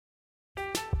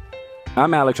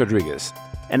I'm Alex Rodriguez.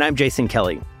 And I'm Jason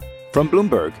Kelly. From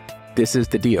Bloomberg, this is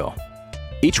The Deal.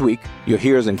 Each week, you'll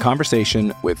hear us in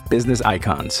conversation with business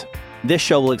icons. This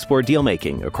show will explore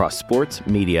deal-making across sports,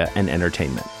 media, and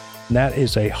entertainment. That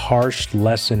is a harsh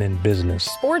lesson in business.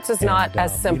 Sports is not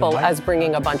as simple as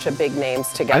bringing a bunch of big names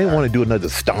together. I didn't want to do another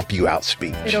stomp you out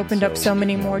speech. It opened up so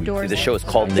many more doors. The show is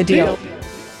called The Deal.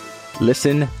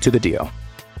 Listen to The Deal.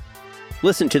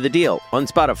 Listen to The Deal on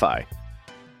Spotify.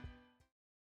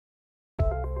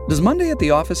 Does Monday at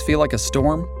the office feel like a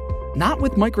storm? Not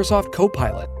with Microsoft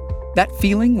Copilot. That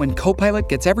feeling when Copilot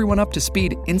gets everyone up to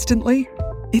speed instantly?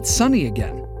 It's sunny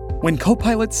again. When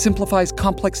Copilot simplifies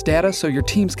complex data so your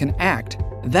teams can act,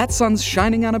 that sun's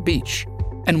shining on a beach.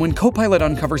 And when Copilot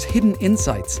uncovers hidden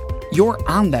insights, you're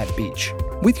on that beach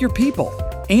with your people,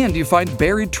 and you find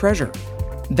buried treasure.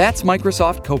 That's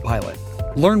Microsoft Copilot.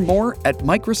 Learn more at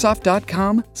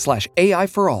Microsoft.com/AI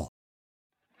for all.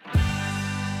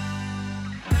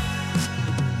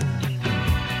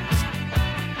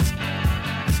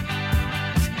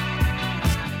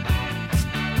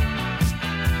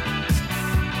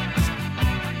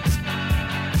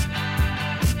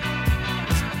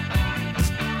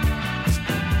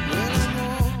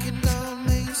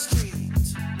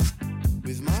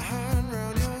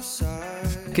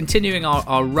 Continuing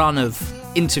our run of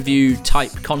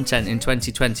interview-type content in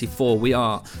 2024, we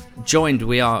are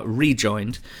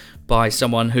rejoined by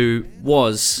someone who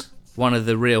was one of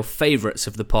the real favourites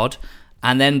of the pod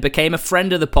and then became a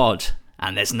friend of the pod.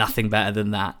 And there's nothing better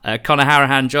than that. Conor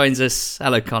Hourihane joins us.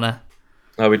 Hello, Conor.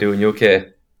 How are we doing? You okay?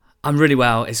 I'm really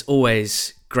well. It's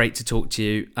always great to talk to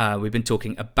you. We've been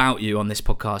talking about you on this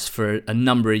podcast for a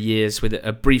number of years, with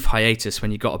a brief hiatus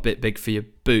when you got a bit big for your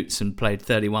boots and played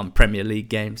 31 Premier League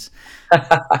games.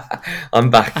 I'm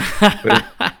back.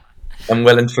 I'm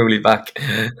well and truly back.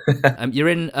 You're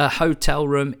in a hotel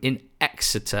room in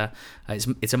Exeter.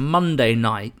 It's a Monday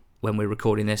night when we're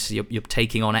recording this. You're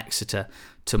taking on Exeter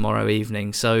tomorrow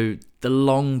evening. So the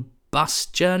long bus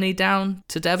journey down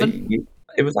to Devon?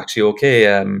 It was actually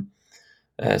okay.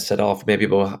 Set off maybe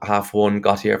about 1:30,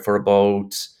 got here for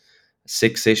about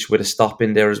 6ish with a stop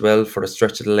in there as well for a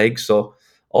stretch of the leg. So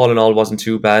all in all, wasn't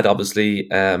too bad. Obviously,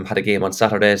 had a game on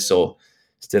Saturday, so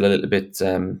still a little bit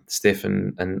stiff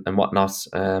and whatnot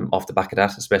off the back of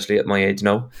that, especially at my age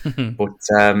now. But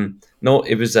no,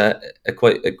 it was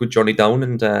quite a good journey down,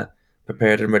 and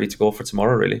prepared and ready to go for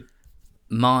tomorrow, really.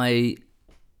 My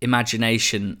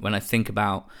imagination when I think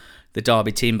about the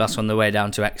Derby team bus on the way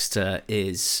down to Exeter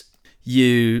is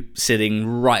you sitting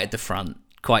right at the front,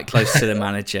 quite close to the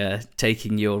manager,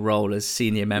 taking your role as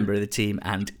senior member of the team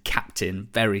and captain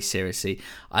very seriously.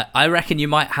 I reckon you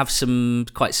might have some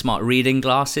quite smart reading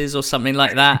glasses or something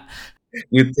like that.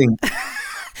 You'd think.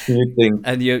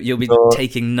 And you'll be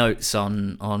taking notes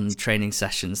on training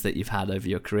sessions that you've had over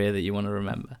your career that you want to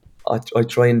remember. I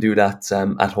try and do that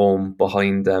at home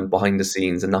behind the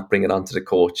scenes and not bring it onto the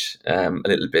coach a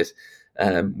little bit.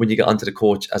 When you get onto the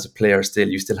coach as a player,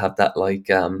 you still have that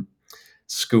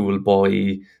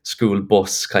schoolboy, school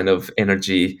bus kind of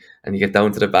energy, and you get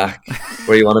down to the back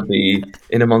where you want to be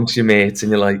in amongst your mates,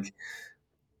 and you're like,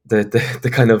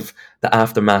 the kind of the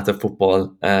aftermath of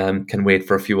football can wait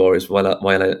for a few hours while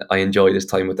I enjoy this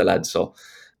time with the lads. So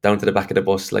down to the back of the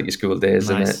bus like your school days.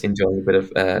 Nice. And enjoy a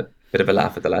bit of a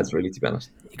laugh at the lads, really, to be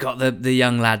honest. You got the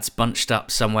young lads bunched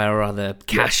up somewhere or other.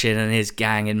 Cashin and his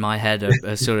gang in my head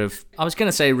are sort of, I was going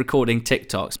to say recording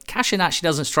TikToks. Cashin actually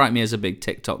doesn't strike me as a big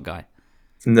TikTok guy.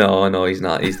 No, he's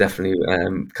not. He's definitely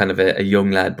kind of a young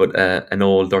lad, but an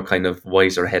older, kind of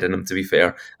wiser head in him, to be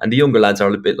fair. And the younger lads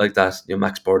are a bit like that.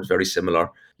 Max Bird's very similar.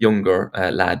 Younger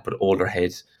lad, but older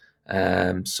head.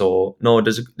 So no,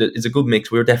 it's a good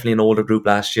mix. We were definitely an older group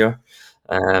last year.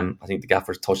 I think the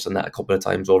gaffer touched on that a couple of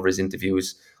times over his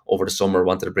interviews over the summer,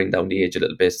 wanted to bring down the age a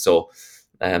little bit. So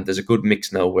there's a good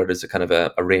mix now where there's a kind of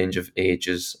a range of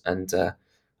ages, and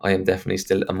I am definitely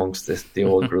still amongst the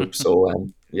old group. So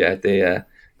they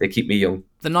keep me young.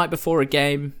 The night before a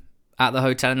game at the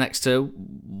hotel next to,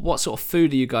 what sort of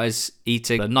food are you guys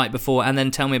eating the night before? And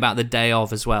then tell me about the day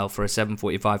of as well for a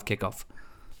 7:45 kickoff.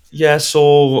 Yeah,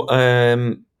 so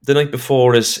the night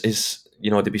before is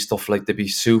there'd be stuff like, there'd be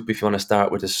soup if you want to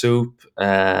start with a soup.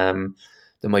 There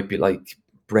might be like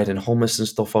bread and hummus and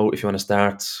stuff out if you want to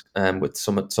start with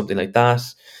something like that.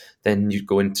 Then you'd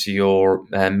go into your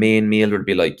main meal, would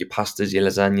be like your pastas, your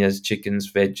lasagnas,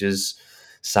 chickens, veggies,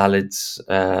 salads,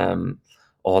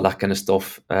 all that kind of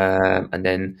stuff. And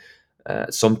then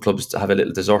some clubs have a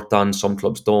little dessert on, some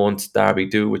clubs don't. Derby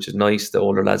do, which is nice. The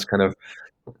older lads kind of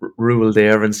rule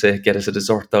there and say, get us a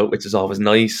dessert out, which is always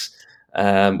nice,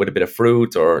 with a bit of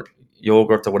fruit or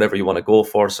yogurt or whatever you want to go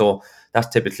for. So that's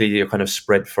typically your kind of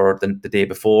spread for the day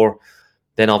before.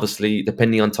 Then obviously,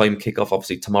 depending on time kickoff,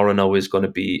 obviously tomorrow now is going to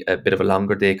be a bit of a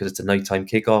longer day because it's a nighttime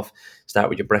kickoff. Start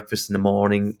with your breakfast in the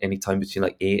morning, anytime between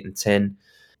like 8 and 10.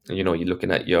 You're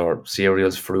looking at your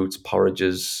cereals, fruits,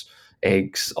 porridges,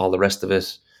 eggs, all the rest of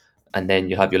it. And then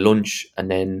you have your lunch,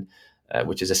 and then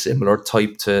which is a similar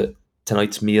type to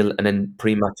tonight's meal, and then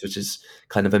pre-match, which is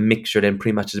kind of a mixture. Then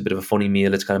pre-match is a bit of a funny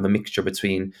meal. It's kind of a mixture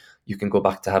between, you can go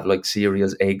back to have like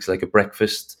cereals, eggs, like a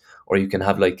breakfast, or you can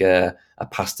have like a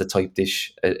pasta type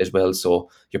dish as well. So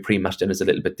your pre-match then is a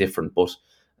little bit different, but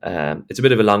it's a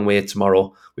bit of a long way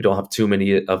tomorrow. We don't have too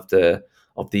many of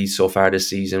these so far this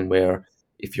season, where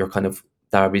if you're kind of,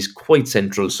 Derby's quite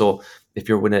central, so if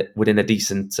you're within a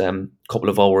decent couple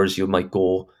of hours, you might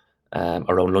go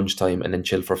around lunchtime and then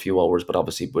chill for a few hours. But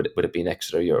obviously, with it being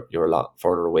Exeter, you're a lot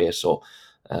further away, so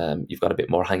you've got a bit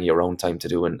more hanging around time to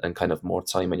do, and kind of more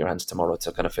time on your hands tomorrow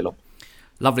to kind of fill up.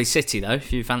 Lovely city, though,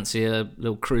 if you fancy a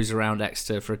little cruise around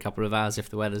Exeter for a couple of hours if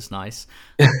the weather's nice.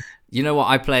 You know what?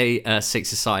 I play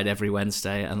six-a-side every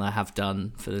Wednesday, and I have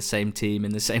done for the same team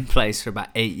in the same place for about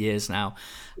 8 years now.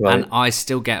 Right. And I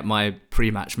still get my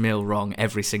pre-match meal wrong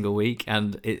every single week.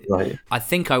 And I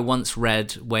think I once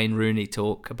read Wayne Rooney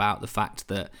talk about the fact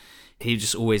that he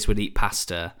just always would eat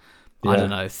pasta, I don't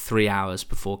know, 3 hours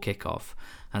before kickoff.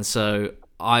 And so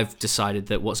I've decided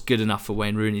that what's good enough for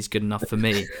Wayne Rooney is good enough for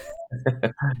me.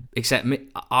 Except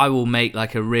I will make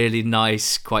like a really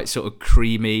nice, quite sort of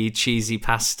creamy, cheesy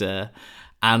pasta,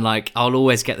 and like I'll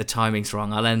always get the timings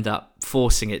wrong. I'll end up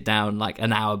forcing it down like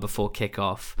an hour before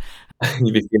kickoff.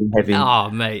 You'll be feeling heavy.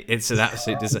 Oh, mate, it's an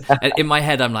absolute disaster. In my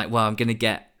head, I'm like, well, I'm going to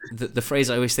get the phrase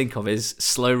I always think of is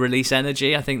slow release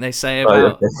energy. I think they say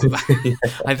about.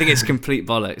 I think it's complete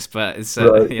bollocks, but it's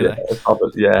you know.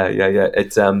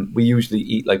 It's we usually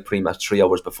eat like pre-match 3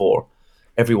 hours before.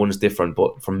 Everyone's different,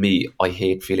 but for me, I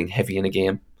hate feeling heavy in a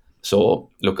game. So,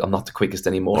 look, I'm not the quickest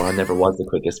anymore. I never was the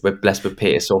quickest. We're blessed with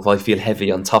pace. So if I feel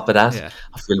heavy on top of that,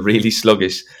 I feel really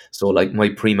sluggish. So, like, my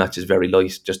pre-match is very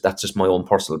light. That's just my own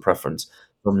personal preference.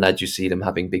 Some lads, you see them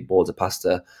having big bowls of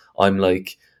pasta. I'm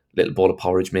like, little bowl of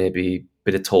porridge, maybe,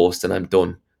 bit of toast, and I'm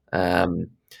done.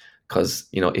 Because,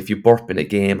 if you burp in a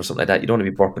game or something like that, you don't want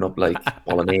to be burping up like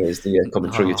bolognese, do you,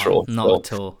 coming through your throat.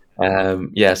 Not at all.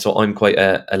 So I'm quite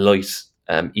a light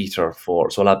eater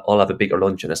so I'll have a bigger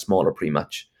lunch and a smaller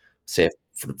pre-match, say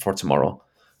for tomorrow.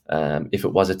 If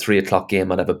it was a 3 o'clock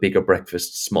game, I'd have a bigger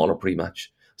breakfast, smaller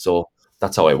pre-match. So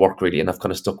that's how I work really, and I've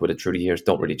kind of stuck with it through the years.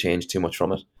 Don't really change too much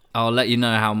from it. I'll let you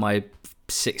know how my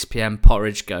 6 p.m.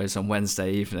 porridge goes on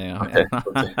Wednesday evening. Okay.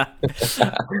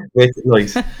 Make it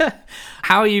nice.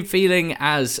 How are you feeling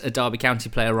as a Derby County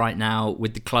player right now,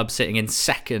 with the club sitting in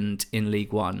second in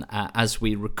League One as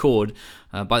we record?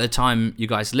 By the time you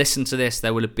guys listen to this,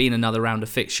 there will have been another round of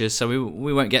fixtures, so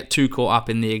we won't get too caught up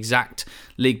in the exact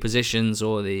league positions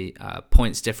or the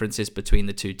points differences between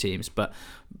the two teams. But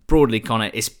broadly,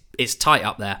 Conor, it's tight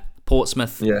up there.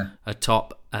 Portsmouth are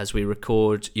top as we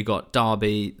record. You got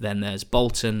Derby, then there's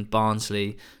Bolton,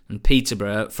 Barnsley and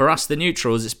Peterborough. For us, the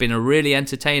neutrals, it's been a really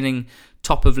entertaining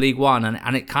top of League One,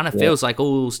 and it kind of feels like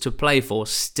all's to play for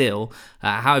still.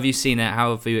 How have you seen it?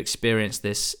 How have you experienced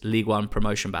this League One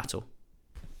promotion battle?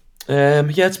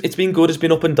 It's been good. It's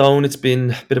been up and down. It's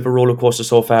been a bit of a roller coaster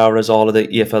so far, as all of the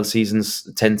EFL seasons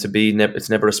tend to be. It's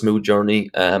never a smooth journey.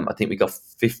 I think we got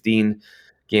 15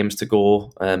 games to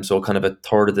go, so kind of a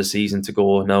third of the season to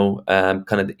go now,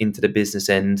 kind of into the business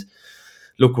end.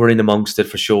 Look, we're in amongst it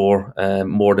for sure,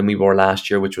 more than we were last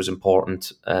year, which was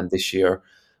important. This year,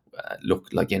 look,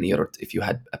 like any other, if you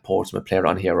had a Portsmouth player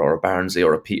on here, or a Barnsley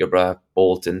or a Peterborough,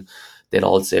 Bolton, they'd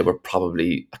all say we're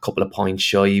probably a couple of points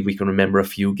shy. We can remember a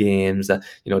few games, the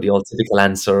all typical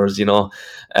answers,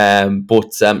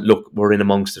 but look, we're in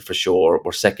amongst it for sure.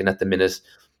 We're second at the minute.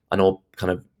 I know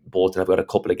kind of Bolton have got a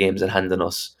couple of games in hand on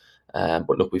us,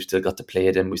 but look, we've still got to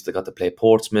play them. We've still got to play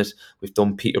Portsmouth. We've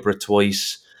done Peterborough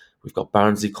twice. We've got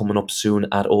Barnsley coming up soon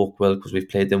at Oakwell, because we've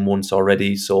played them once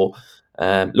already. So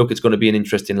look, it's going to be an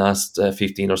interesting last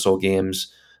 15 or so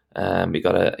games. We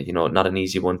got not an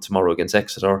easy one tomorrow against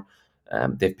Exeter.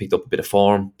 They've picked up a bit of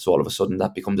form, so all of a sudden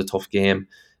that becomes a tough game.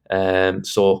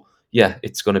 So yeah,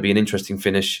 it's going to be an interesting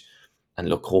finish. And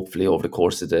look, hopefully over the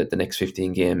course of the next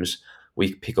 15 games,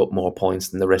 we pick up more points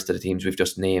than the rest of the teams we've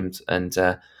just named, and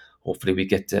hopefully we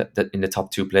get in the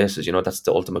top two places. That's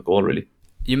the ultimate goal, really.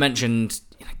 You mentioned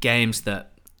games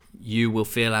that you will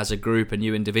feel as a group and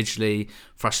you individually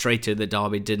frustrated that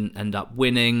Derby didn't end up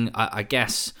winning. I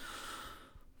guess,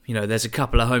 there's a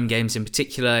couple of home games in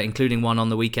particular, including one on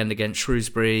the weekend against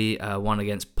Shrewsbury, one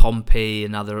against Pompey,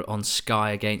 another on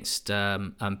Sky against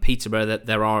Peterborough. That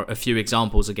there are a few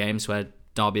examples of games where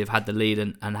Derby have had the lead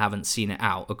and haven't seen it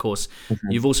out. Of course,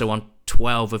 you've also won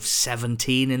 12 of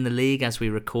 17 in the league as we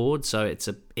record, so it's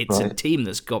a team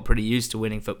that's got pretty used to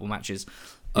winning football matches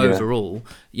overall.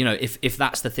 If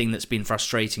that's the thing that's been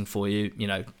frustrating for you,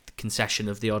 concession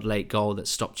of the odd late goal that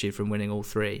stopped you from winning all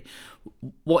three.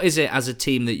 What is it as a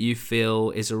team that you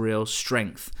feel is a real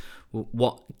strength?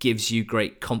 What gives you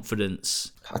great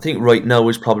confidence? I think right now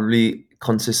is probably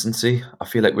consistency. I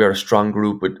feel like we are a strong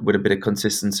group with a bit of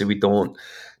consistency. We don't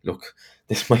look.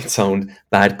 This might sound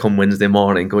bad come Wednesday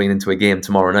morning going into a game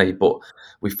tomorrow night, but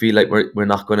we feel like we're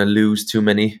not going to lose too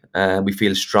many. We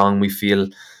feel strong. We feel,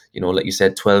 like you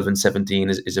said, 12 and 17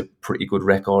 is a pretty good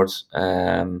record.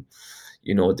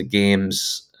 The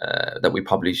games that we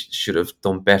probably should have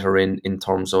done better in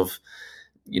terms of,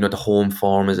 the home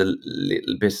form is a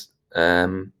little bit,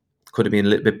 could have been a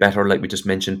little bit better. Like we just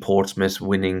mentioned, Portsmouth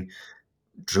winning,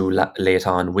 drew late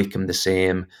on, Wickham the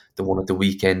same, the one at the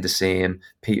weekend the same,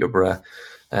 Peterborough.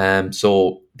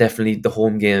 So definitely the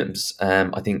home games,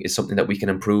 I think, is something that we can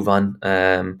improve on.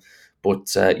 Look,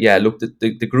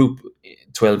 the group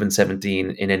 12 and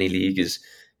 17 in any league is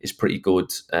pretty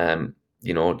good.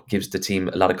 Gives the team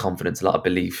a lot of confidence, a lot of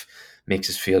belief, makes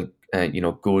us feel,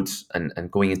 good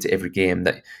and going into every game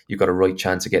that you've got a right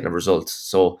chance of getting a result.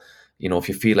 So, if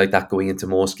you feel like that going into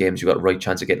most games, you've got a right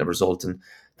chance of getting a result. And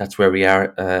that's where we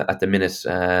are at the minute.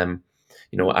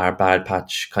 Our bad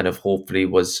patch kind of hopefully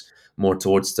was more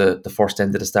towards the first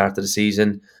end of the start of the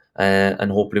season.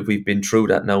 And hopefully we've been through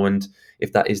that now. And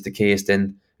if that is the case,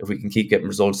 then if we can keep getting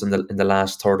results in the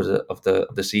last third of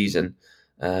the season,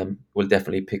 we'll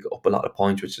definitely pick up a lot of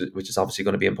points, which is obviously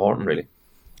going to be important, really.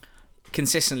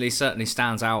 Consistently certainly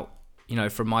stands out,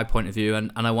 from my point of view,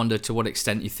 and I wonder to what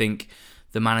extent you think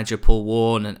the manager Paul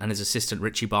Warne and his assistant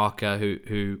Richie Barker,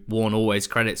 who Warne always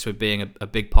credits with being a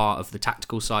big part of the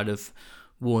tactical side of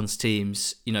Warne's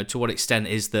teams, to what extent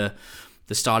is the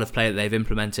style of play that they've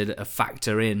implemented a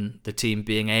factor in the team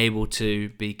being able to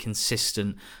be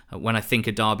consistent? When I think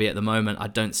of Derby at the moment, I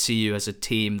don't see you as a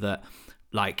team that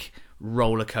like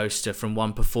roller coaster from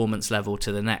one performance level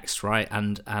to the next, right?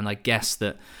 And I guess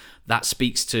that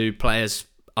speaks to players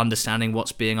understanding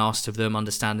what's being asked of them,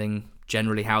 understanding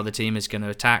generally how the team is going to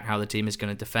attack, how the team is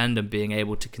going to defend, and being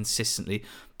able to consistently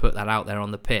put that out there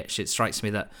on the pitch. It strikes me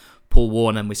that Paul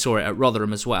Warne, and we saw it at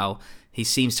Rotherham as well, he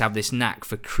seems to have this knack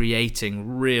for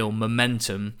creating real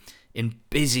momentum in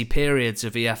busy periods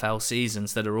of EFL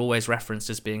seasons that are always referenced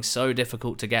as being so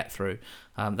difficult to get through.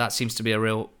 That seems to be a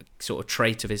real sort of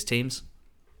trait of his teams.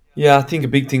 Yeah, I think a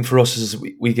big thing for us is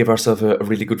we give ourselves a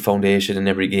really good foundation in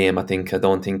every game. I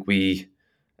don't think we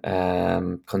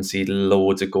concede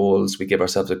loads of goals. We give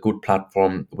ourselves a good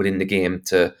platform within the game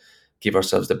to give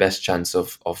ourselves the best chance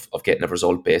of getting a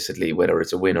result, basically, whether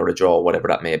it's a win or a draw, whatever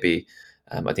that may be.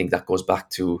 I think that goes back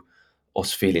to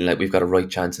us feeling like we've got a right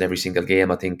chance in every single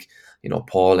game. I think,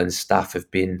 Paul and his staff have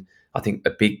been, I think,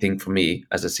 a big thing for me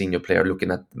as a senior player,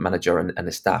 looking at the manager and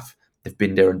his staff. They've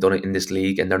been there and done it in this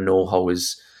league, and their know-how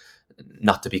is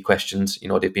not to be questioned.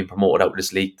 They've been promoted out of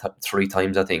this league 3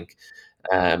 times, I think.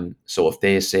 So if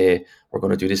they say we're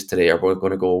going to do this today, or we're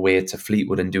going to go away to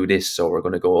Fleetwood and do this, or we're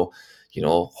going to go,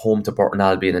 home to Burton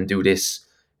Albion and do this,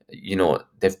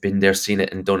 they've been there, seen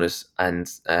it and done it. And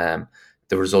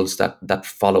the results that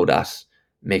follow that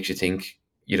makes you think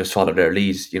you just follow their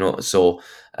leads, So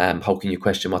how can you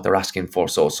question what they're asking for?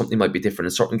 So something might be different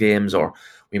in certain games, or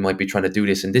we might be trying to do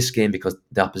this in this game because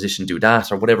the opposition do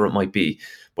that, or whatever it might be.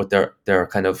 But they're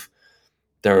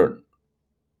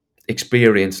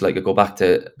experience, like I go back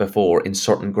to before, in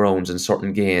certain grounds and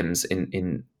certain games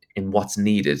in what's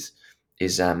needed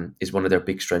is one of their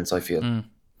big strengths, I feel.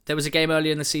 There was a game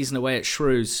earlier in the season away at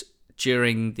Shrews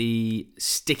during the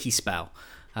sticky spell,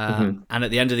 and at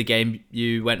the end of the game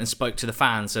you went and spoke to the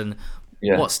fans, and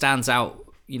what stands out,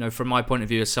 from my point of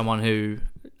view as someone who,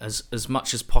 as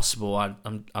much as possible,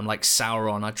 I'm like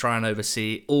Sauron, I try and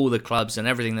oversee all the clubs and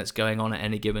everything that's going on at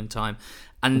any given time,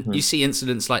 and you see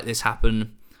incidents like this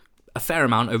happen a fair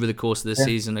amount over the course of the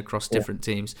season across different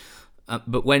teams.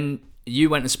 But when you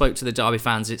went and spoke to the Derby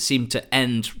fans, it seemed to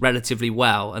end relatively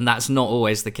well, and that's not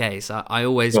always the case.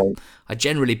 I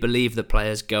generally believe that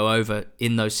players go over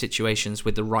in those situations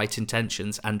with the right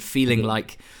intentions and feeling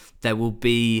like there will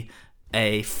be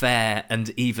a fair and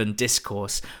even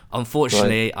discourse.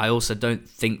 Unfortunately, I also don't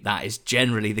think that is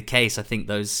generally the case. I think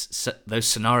those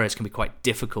scenarios can be quite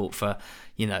difficult for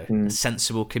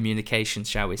sensible communication,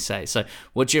 shall we say. So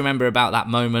what do you remember about that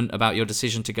moment, about your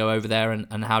decision to go over there,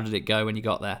 and how did it go when you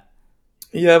got there?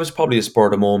 Yeah, it was probably a spur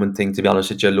of the moment thing, to be honest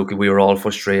with you. Look, we were all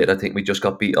frustrated. I think we just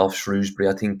got beat off Shrewsbury.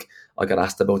 I think I got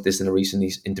asked about this in a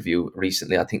recent interview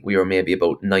recently. I think we were maybe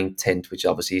about 9th, 10th, which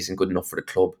obviously isn't good enough for the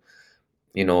club.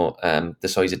 The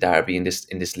size of Derby in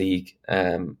this league.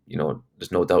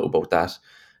 There's no doubt about that.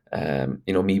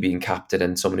 Me being captain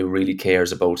and someone who really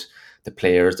cares about the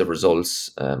players, the results,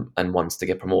 and wants to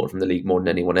get promoted from the league more than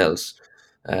anyone else.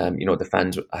 The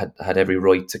fans had every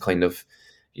right to kind of,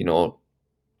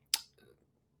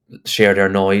 share their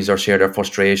noise or share their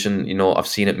frustration. I've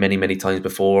seen it many, many times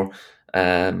before.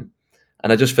 And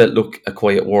I just felt, look, a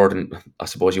quiet word, and I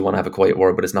suppose you want to have a quiet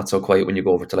word, but it's not so quiet when you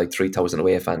go over to like 3,000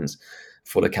 away fans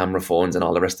full of camera phones and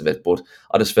all the rest of it. But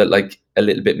I just felt like a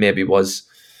little bit maybe was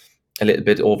a little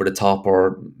bit over the top,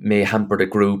 or may hamper the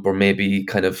group, or maybe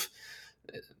kind of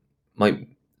might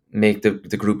make the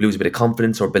group lose a bit of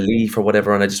confidence or belief or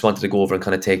whatever. And I just wanted to go over and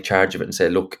kind of take charge of it and say,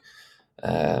 look,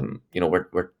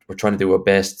 we're trying to do our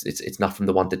best. It's not from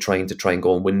the want of trying and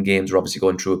go and win games. We're obviously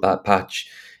going through a bad patch.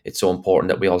 It's so important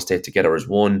that we all stay together as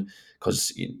one,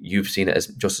 because you've seen it as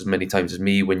just as many times as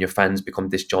me. When your fans become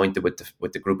disjointed with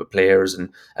the group of players and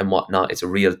whatnot, it's a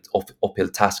real uphill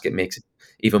task. It makes it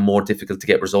even more difficult to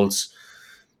get results.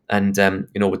 And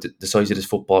with the size of this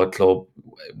football club,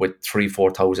 with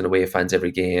 3,000-4,000 away fans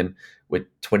every game, with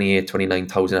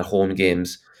 28,000-29,000 at home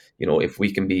games, if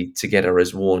we can be together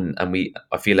as one, and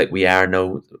I feel like we are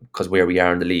now, because where we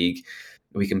are in the league,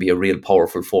 we can be a real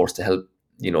powerful force to help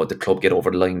the club get over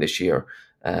the line this year.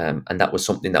 And that was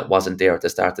something that wasn't there at the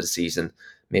start of the season.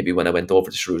 Maybe when I went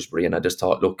over to Shrewsbury, and I just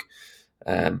thought, look,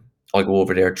 I'll go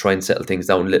over there, try and settle things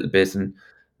down a little bit,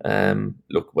 and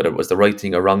look, whether it was the right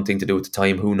thing or wrong thing to do at the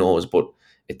time, who knows? But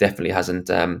it definitely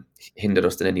hasn't hindered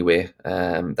us in any way.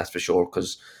 That's for sure,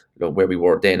 because where we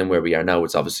were then and where we are now,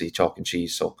 it's obviously chalk and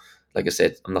cheese. So, like I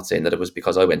said, I'm not saying that it was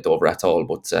because I went over at all,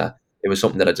 but it was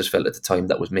something that I just felt at the time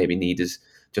that was maybe needed,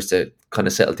 just to kind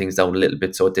of settle things down a little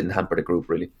bit so it didn't hamper the group,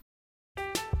 really.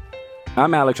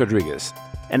 I'm Alex Rodriguez.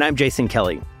 And I'm Jason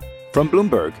Kelly. From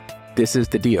Bloomberg, this is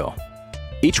The Deal.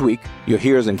 Each week, you'll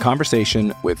hear us in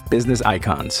conversation with business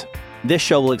icons. This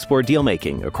show will explore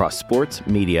deal-making across sports,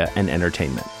 media, and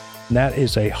entertainment. That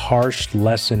is a harsh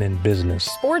lesson in business.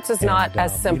 Sports is not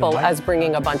as simple as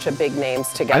bringing a bunch of big names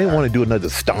together. I didn't want to do another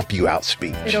stomp you out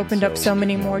speech. It opened up so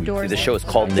many more doors. The show is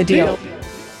called The Deal.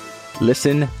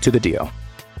 Listen to The Deal.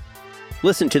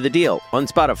 Listen to The Deal on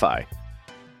Spotify.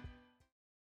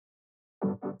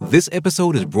 This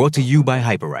episode is brought to you by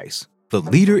Hyperice, the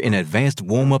leader in advanced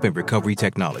warm-up and recovery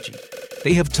technology.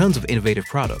 They have tons of innovative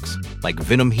products, like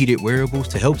Venom-heated wearables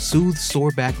to help soothe sore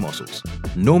back muscles,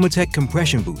 Normatec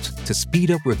compression boots to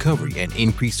speed up recovery and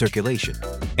increase circulation,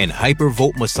 and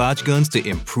Hypervolt massage guns to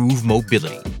improve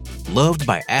mobility. Loved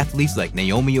by athletes like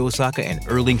Naomi Osaka and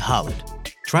Erling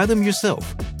Haaland. Try them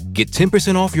yourself. Get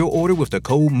 10% off your order with the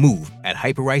code MOVE at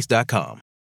hyperice.com.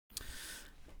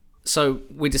 So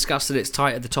we discussed that it's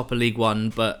tight at the top of League One,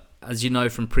 but as you know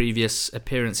from previous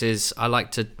appearances, I like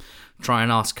to try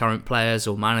and ask current players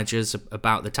or managers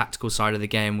about the tactical side of the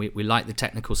game. We like the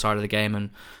technical side of the game, and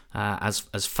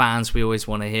as fans, we always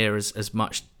want to hear as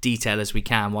much detail as we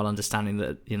can, while understanding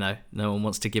that no one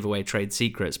wants to give away trade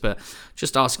secrets. But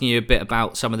just asking you a bit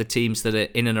about some of the teams that are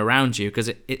in and around you, because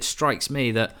it strikes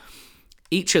me that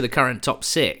each of the current top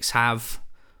six have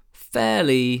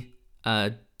fairly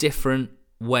different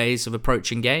ways of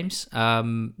approaching games.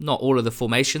 Not all of the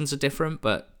formations are different,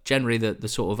 but generally the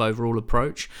sort of overall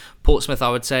approach. Portsmouth, I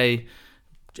would say,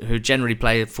 who generally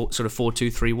play a sort of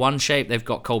 4-2-3-1 shape. They've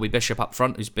got Colby Bishop up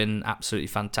front, who's been absolutely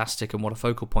fantastic, and what a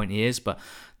focal point he is. But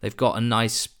they've got a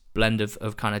nice blend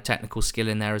of kind of technical skill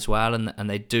in there as well, and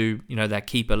they do, their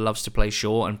keeper loves to play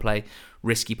short and play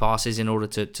risky passes in order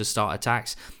to start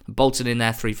attacks. Bolton in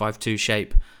their 3-5-2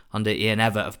 shape under Ian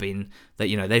Evatt have been that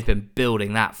they've been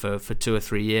building that for 2 or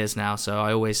 3 years now. So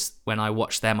I always, when I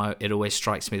watch them, it always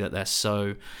strikes me that they're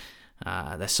so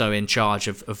in charge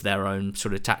of their own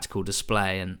sort of tactical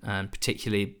display, and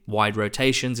particularly wide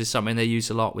rotations is something they use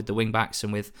a lot with the wing backs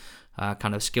and with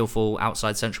kind of skillful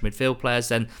outside central midfield players.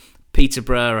 Then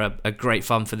Peterborough are great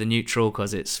fun for the neutral,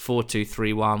 because it's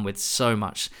 4-2-3-1 with so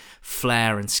much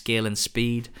flair and skill and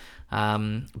speed.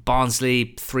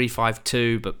 Barnsley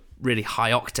 3-5-2, but really high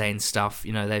octane stuff.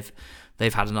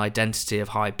 They've had an identity of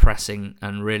high pressing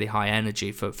and really high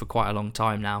energy for quite a long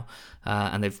time now,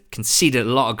 and they've conceded a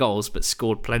lot of goals but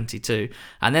scored plenty too.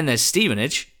 And then there's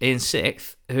Stevenage in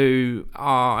 6th, who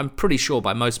are, I'm pretty sure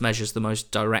by most measures, the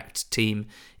most direct team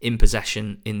in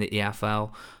possession in the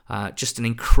EFL. Just an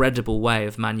incredible way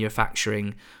of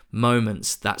manufacturing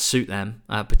moments that suit them,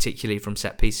 particularly from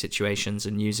set piece situations,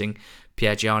 and using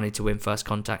Pierre Gianni to win first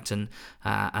contact and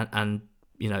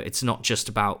it's not just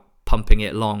about pumping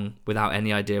it long without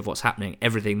any idea of what's happening.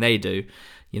 Everything they do,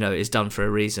 is done for a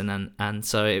reason. And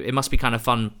so it must be kind of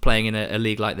fun playing in a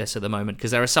league like this at the moment,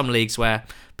 because there are some leagues where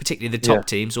particularly the top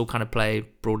teams all kind of play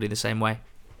broadly the same way.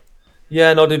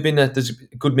 Yeah, no, there's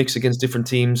a good mix against different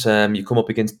teams. You come up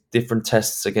against different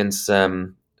tests against some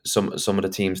of the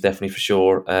teams, definitely for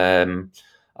sure.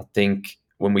 I think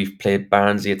when we played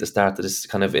Barnsley at the start of this,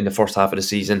 kind of in the first half of the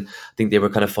season, I think they were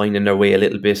kind of finding their way a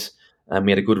little bit.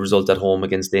 We had a good result at home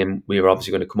against them. We were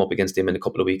obviously going to come up against them in a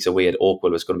couple of weeks away at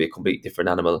Oakwell. It's going to be a completely different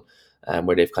animal,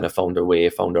 where they've kind of found their way,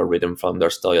 found their rhythm, found their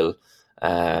style.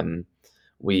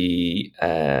 We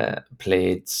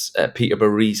played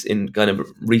Peterborough in kind of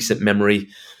recent memory.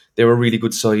 They were a really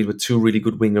good side with two really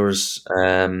good wingers,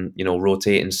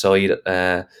 rotating side,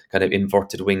 kind of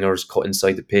inverted wingers, cut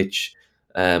inside the pitch.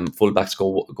 Fullbacks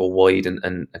go wide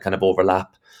and kind of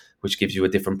overlap, which gives you a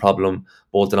different problem.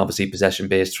 Bolton obviously possession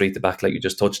based, 3 at the back, like you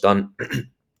just touched on.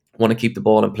 Want to keep the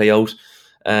ball and play out.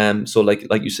 So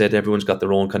like you said, everyone's got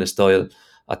their own kind of style.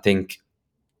 I think,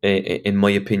 in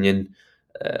my opinion,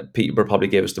 Peterborough probably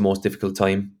gave us the most difficult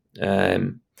time.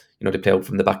 They play out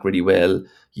from the back really well,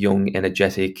 young,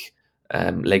 energetic,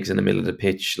 legs in the middle of the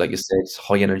pitch, like you said,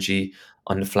 high energy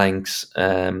on the flanks,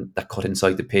 that cut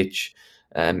inside the pitch,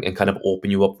 and kind of open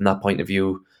you up from that point of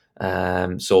view.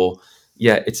 So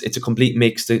yeah, it's a complete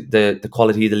mix. The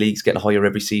quality of the league's getting higher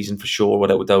every season for sure,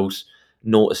 without a doubt.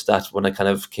 Noticed that when I kind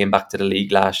of came back to the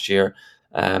league last year.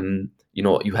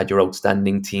 You had your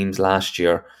outstanding teams last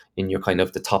year in your kind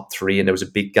of the top 3, and there was a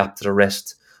big gap to the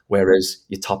rest. Whereas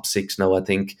your top 6 now, I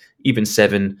think, even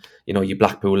 7, you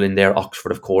Blackpool in there,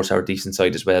 Oxford, of course, are a decent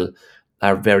side as well,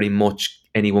 are very much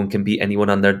anyone can beat anyone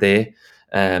on their day.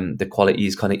 The quality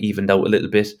is kind of evened out a little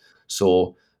bit.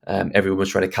 So everyone was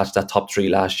trying to catch that top 3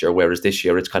 last year, whereas this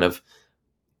year it's kind of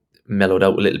mellowed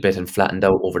out a little bit and flattened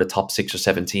out over the top 6 or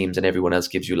 7 teams, and everyone else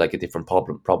gives you like a different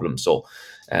problem. So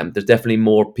there's definitely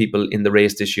more people in the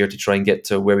race this year to try and get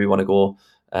to where we want to go.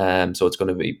 So it's going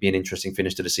to be an interesting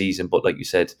finish to the season. But like you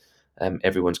said,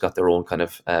 everyone's got their own kind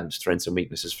of strengths and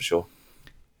weaknesses for sure.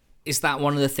 Is that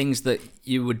one of the things that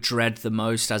you would dread the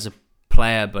most as a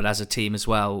player, but as a team as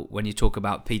well, when you talk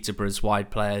about Peterborough's wide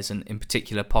players, and in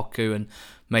particular Poku and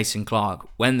Mason Clark,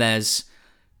 when there's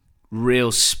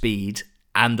real speed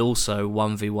and also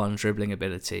 1v1 dribbling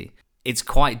ability, it's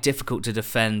quite difficult to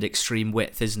defend extreme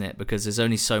width, isn't it? Because there's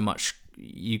only so much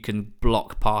you can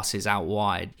block passes out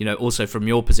wide. Also from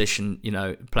your position,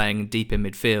 playing deep in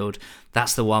midfield,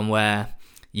 that's the one where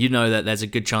that there's a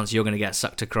good chance you're going to get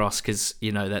sucked across, because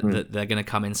that they're going to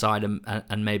come inside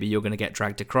and maybe you're going to get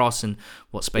dragged across, and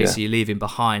what space are you leaving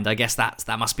behind? I guess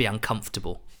that must be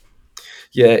uncomfortable.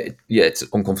 Yeah, it's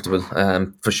uncomfortable,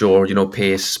 for sure.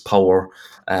 Pace, power.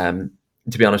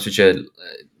 To be honest with you,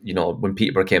 when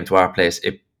Peterborough came to our place,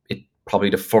 it probably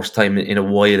the first time in a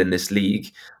while in this league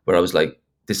where I was like,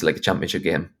 this is like a championship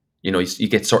game. You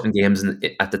get certain games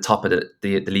at the top of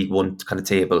the League One kind of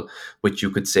table, which you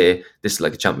could say this is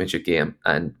like a championship game.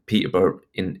 And Peterborough,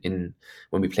 in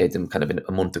when we played them kind of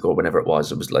a month ago, whenever it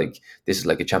was like, this is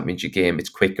like a championship game. It's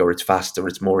quicker, it's faster,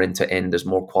 it's more end to end. There's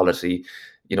more quality.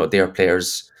 Their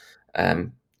players,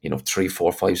 3,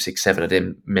 4, 5, 6, 7 of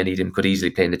them, many of them could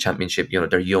easily play in the championship.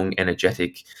 They're young,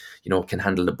 energetic, can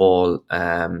handle the ball.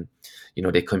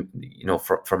 They come,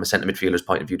 from a centre midfielder's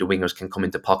point of view, the wingers can come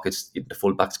into pockets, the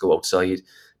fullbacks go outside,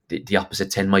 the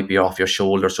opposite 10 might be off your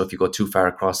shoulder, so if you go too far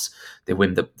across, they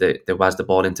win the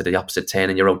ball into the opposite 10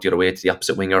 and you're out the other way to the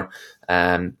opposite winger.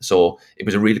 So it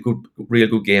was a real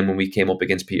good game when we came up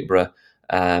against Peterborough.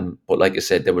 But like I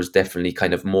said, there was definitely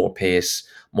kind of more pace,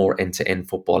 more end-to-end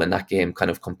football in that game, kind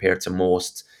of compared to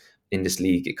most in this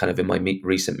league, kind of in my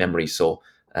recent memory. So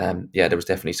there was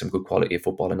definitely some good quality of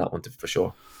football in that one for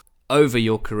sure. Over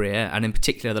your career, and in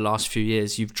particular the last few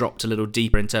years, you've dropped a little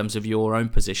deeper in terms of your own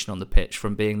position on the pitch,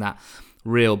 from being that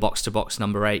real box-to-box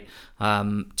number 8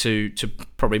 to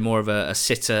probably more of a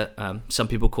sitter. Some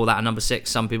people call that a number 6.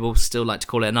 Some people still like to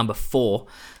call it a number 4.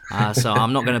 So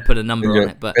I'm not going to put a number on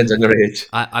it, but depends on your age.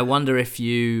 I wonder if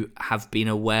you have been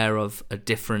aware of a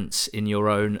difference in your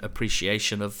own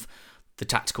appreciation of the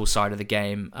tactical side of the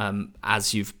game.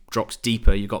 As you've dropped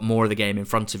deeper, you've got more of the game in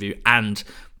front of you, and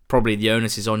probably the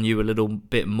onus is on you a little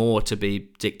bit more to be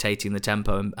dictating the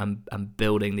tempo and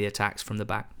building the attacks from the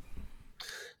back.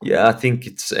 Yeah, I think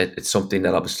it's something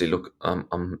that obviously, look,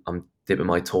 I'm dipping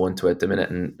my toe into at the minute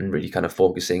and really kind of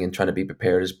focusing and trying to be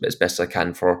prepared as best as I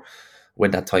can for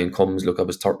when that time comes. Look, I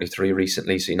was 33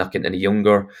 recently, so you're not getting any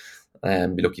younger.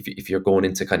 Look, if you're going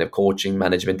into kind of coaching,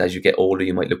 management, as you get older,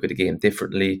 you might look at the game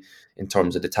differently in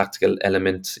terms of the tactical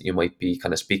element. You might be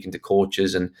kind of speaking to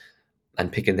coaches and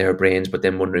and picking their brains, but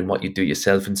then wondering what you do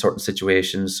yourself in certain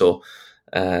situations. So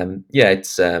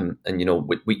it's and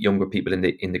with younger people in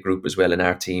the group as well in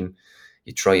our team,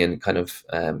 you try and kind of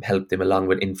help them along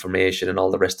with information and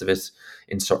all the rest of it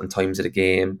in certain times of the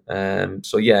game.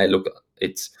 Look,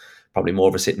 it's probably more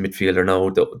of a sitting midfielder now,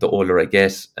 the older I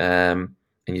get, and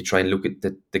you try and look at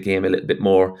the game a little bit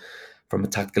more from a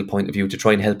tactical point of view to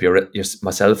try and help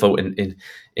myself out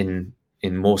in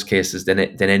most cases than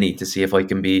any, to see if I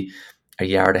can be a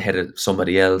yard ahead of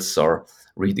somebody else or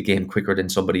read the game quicker than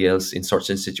somebody else in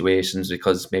certain situations,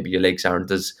 because maybe your legs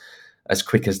aren't as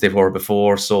quick as they were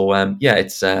before. So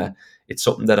it's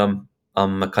something that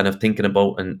I'm kind of thinking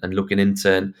about and looking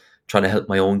into, and trying to help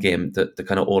my own game the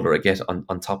kind of older I get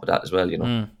on top of that as well,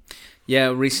 Yeah,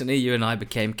 recently you and I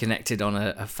became connected on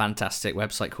a fantastic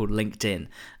website called LinkedIn,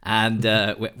 and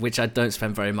which I don't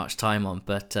spend very much time on,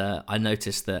 but I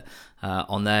noticed that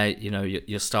on there,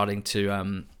 you're starting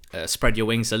to spread your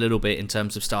wings a little bit in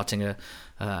terms of starting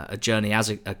a journey as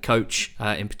a coach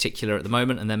in particular at the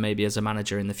moment, and then maybe as a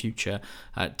manager in the future.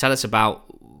 Tell us about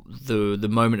the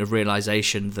moment of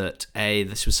realization that A,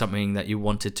 this was something that you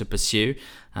wanted to pursue,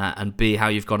 and B, how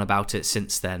you've gone about it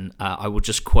since then. I will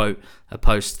just quote a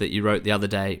post that you wrote the other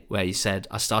day where you said,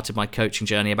 "I started my coaching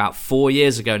journey about 4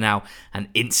 years ago now and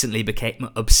instantly became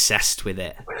obsessed with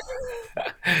it."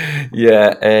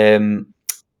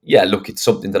 Look, it's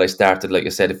something that I started, like I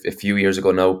said, a few years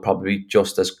ago now, probably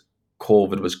just as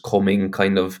COVID was coming,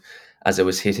 kind of as I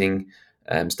was hitting,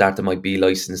 started my B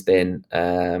license then.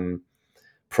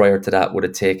 Prior to that, would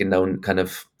have taken down kind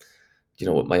of,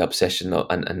 with my obsession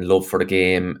and love for the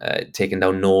game, taking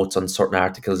down notes on certain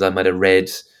articles I might have read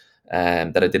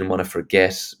that I didn't want to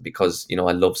forget, because,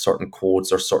 I love certain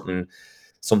quotes or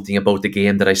something about the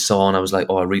game that I saw, and I was like,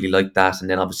 oh, I really like that. And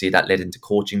then obviously that led into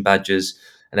coaching badges.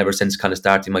 And ever since kind of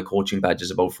starting my coaching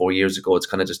badges about 4 years ago, it's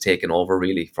kind of just taken over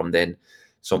really from then.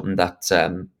 Something that,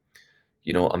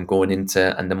 I'm going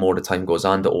into, and the more the time goes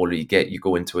on, the older you get, you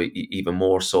go into it even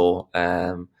more so.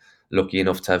 Lucky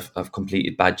enough to have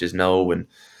completed badges now, and,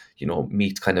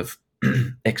 meet kind of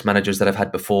ex-managers that I've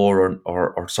had before,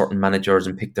 or certain managers,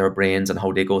 and pick their brains and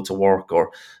how they go to work,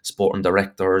 or sporting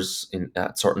directors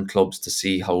at certain clubs to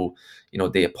see how,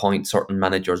 they appoint certain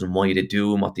managers and why they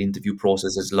do, and what the interview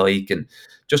process is like, and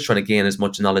just trying to gain as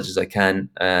much knowledge as I can.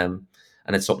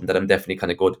 And it's something that I'm definitely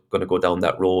kind of going to go down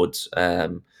that road.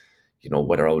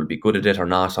 Whether I will be good at it or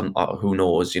not, who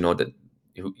knows, that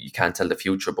you can't tell the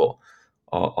future, but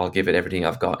I'll give it everything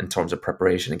I've got in terms of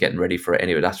preparation and getting ready for it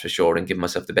anyway, that's for sure, and give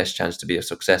myself the best chance to be a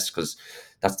success, because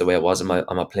that's the way I was in my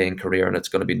playing career, and it's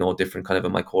going to be no different kind of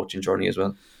in my coaching journey as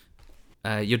well.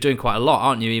 You're doing quite a lot,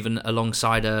 aren't you, even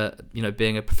alongside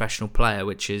being a professional player,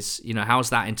 which is, how's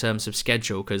that in terms of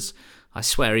schedule? Because I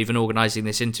swear, even organising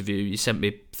this interview, you sent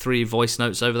me 3 voice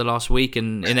notes over the last week,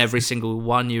 and in every single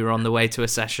one you were on the way to a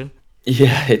session.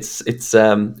 Yeah, it's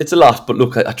a lot, but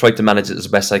look, I try to manage it as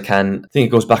best I can. I think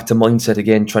it goes back to mindset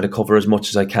again, trying to cover as much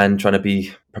as I can, trying to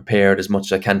be prepared as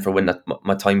much as I can for when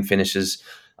my time finishes.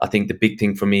 I think the big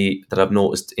thing for me that I've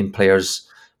noticed in players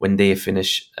when they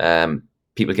finish,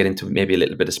 people get into maybe a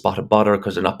little bit of spotted bother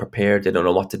because they're not prepared, they don't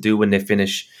know what to do when they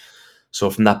finish.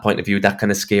 So from that point of view, that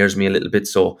kind of scares me a little bit.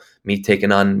 So me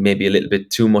taking on maybe a little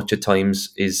bit too much at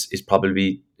times is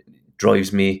probably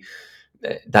drives me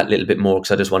that little bit more,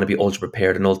 because I just want to be ultra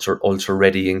prepared and ultra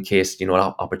ready in case, an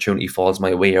opportunity falls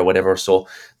my way or whatever. So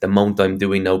the amount I'm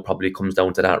doing now probably comes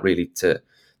down to that, really, to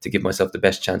give myself the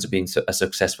best chance of being a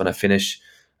success when I finish.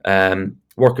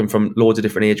 Working from loads of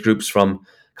different age groups, from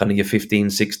kind of your 15,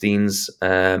 16s,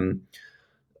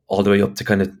 all the way up to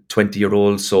kind of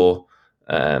 20-year-olds. So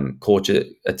coach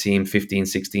a team 15,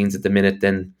 16s at the minute.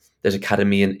 Then there's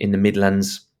academy in the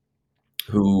Midlands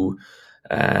who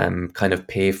kind of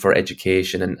pay for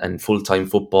education and full-time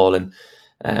football,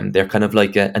 and they're kind of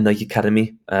like a Nike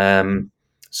Academy.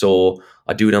 So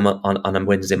I do them on a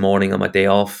Wednesday morning on my day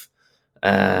off.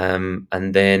 And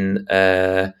then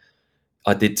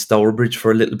I did Stourbridge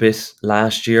for a little bit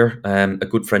last year. A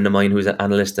good friend of mine who's an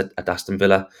analyst at Aston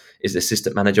Villa is the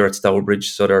assistant manager at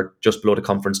Stourbridge, so they're just below the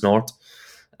Conference North.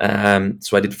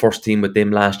 So I did first team with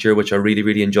them last year, which I really,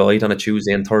 really enjoyed, on a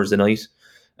Tuesday and Thursday night.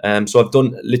 So I've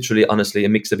done literally, honestly, a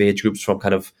mix of age groups from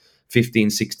kind of 15,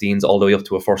 16s all the way up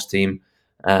to a first team.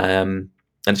 And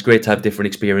it's great to have different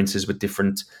experiences with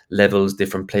different levels,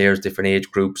 different players, different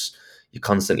age groups. You're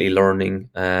constantly learning,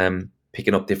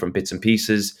 picking up different bits and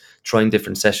pieces, trying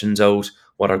different sessions out,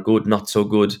 what are good, not so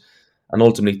good, and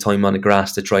ultimately time on the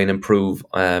grass to try and improve.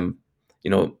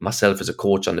 Myself as a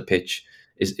coach on the pitch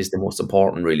is the most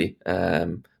important, really,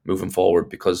 moving forward,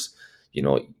 because,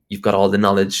 you've got all the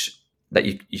knowledge that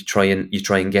you try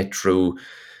and get through,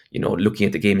 looking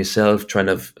at the game yourself, trying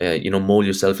to, mold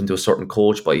yourself into a certain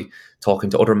coach by talking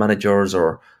to other managers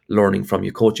or learning from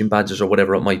your coaching badges or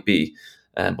whatever it might be.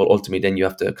 But ultimately, then you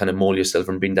have to kind of mold yourself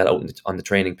and bring that out on the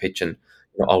training pitch, and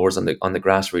hours on the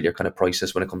grass really are kind of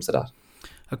priceless when it comes to that.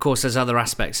 Of course, there's other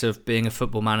aspects of being a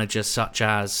football manager, such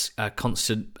as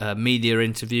constant media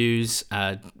interviews,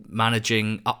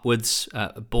 managing upwards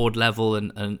board level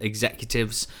and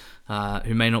executives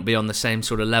who may not be on the same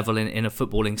sort of level in a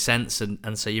footballing sense.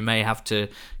 And so you may have to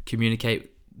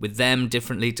communicate with them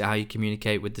differently to how you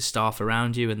communicate with the staff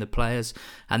around you and the players.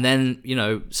 And then,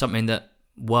 something that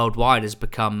worldwide has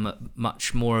become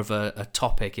much more of a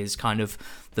topic is kind of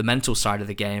the mental side of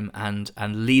the game and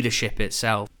leadership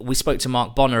itself. We spoke to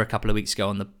Mark Bonner a couple of weeks ago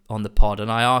on the pod,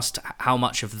 and I asked how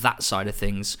much of that side of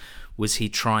things was he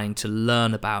trying to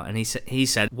learn about, and he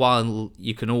said while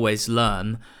you can always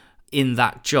learn in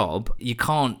that job, you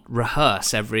can't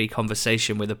rehearse every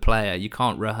conversation with a player. You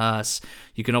can't rehearse.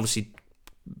 You can obviously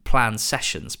plan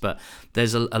sessions, but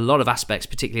there's a lot of aspects,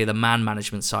 particularly the man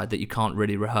management side, that you can't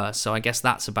really rehearse. So I guess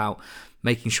that's about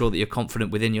making sure that you're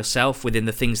confident within yourself, within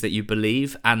the things that you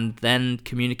believe, and then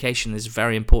communication is a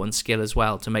very important skill as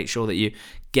well, to make sure that you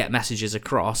get messages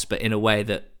across, but in a way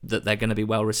that they're going to be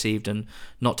well received and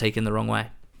not taken the wrong way.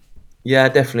 Yeah,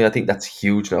 definitely. I think that's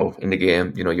huge now in the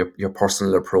game. Your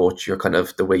personal approach, your kind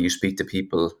of the way you speak to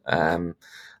people,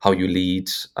 how you lead,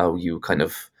 how you kind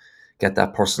of get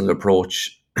that personal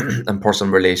approach and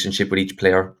personal relationship with each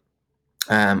player.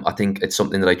 I think it's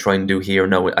something that I try and do here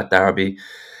now at Derby.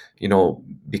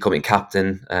 Becoming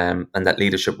captain and that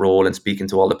leadership role and speaking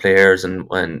to all the players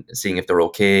and seeing if they're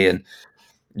okay. And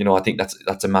I think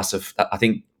that's a massive. I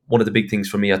think one of the big things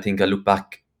for me, I think I look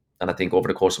back and I think over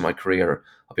the course of my career,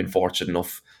 I've been fortunate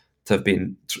enough to have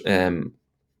been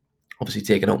obviously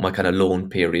taken out my kind of loan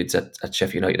periods at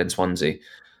Sheffield United and Swansea.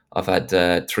 I've had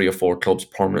 3 or 4 clubs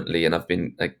permanently, and I've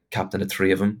been captain of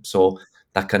 3 of them. So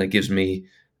that kind of gives me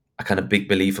a kind of big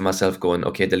belief in myself, going,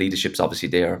 okay, the leadership's obviously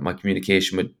there. My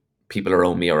communication with people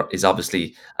around me is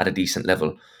obviously at a decent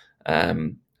level.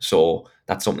 So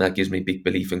that's something that gives me big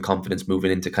belief and confidence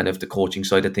moving into kind of the coaching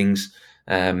side of things.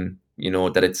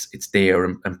 That it's there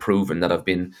and proven that I've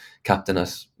been captain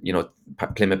at,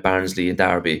 Plymouth, Barnsley and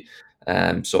Derby.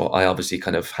 So I obviously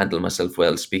kind of handle myself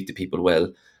well, speak to people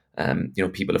well.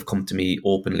 People have come to me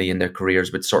openly in their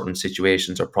careers with certain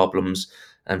situations or problems,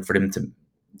 and for them to,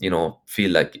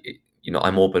 feel like,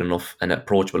 I'm open enough and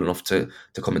approachable enough to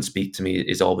come and speak to me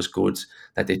is always good,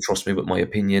 that they trust me with my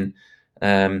opinion.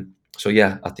 So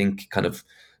yeah, I think kind of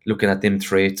looking at them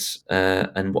traits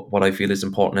and what I feel is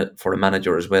important for a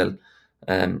manager as well.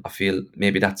 I feel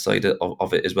maybe that side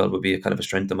of it as well would be a kind of a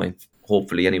strength of mine.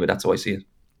 Hopefully, anyway, that's how I see it.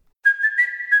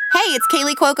 Hey, it's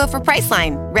Kaylee Cuoco for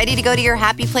Priceline. Ready to go to your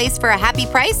happy place for a happy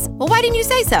price? Well, why didn't you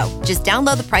say so? Just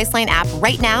download the Priceline app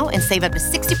right now and save up to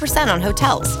 60% on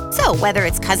hotels. So whether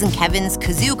it's Cousin Kevin's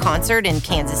Kazoo Concert in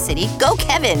Kansas City, go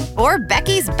Kevin, or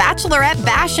Becky's Bachelorette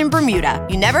Bash in Bermuda,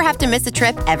 you never have to miss a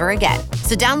trip ever again.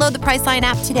 So download the Priceline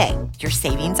app today. Your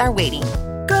savings are waiting.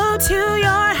 Go to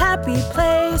your happy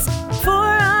place for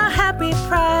a happy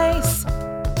price.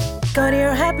 Go to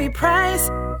your happy price,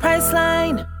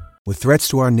 Priceline. With threats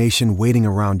to our nation waiting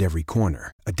around every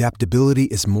corner, adaptability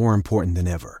is more important than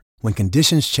ever. When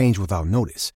conditions change without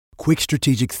notice, quick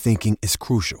strategic thinking is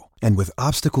crucial. And with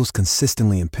obstacles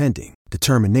consistently impending,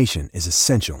 determination is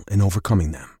essential in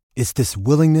overcoming them. It's this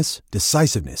willingness,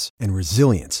 decisiveness, and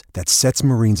resilience that sets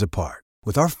Marines apart.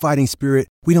 With our fighting spirit,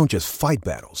 we don't just fight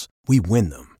battles, we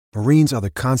win them. Marines are the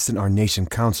constant our nation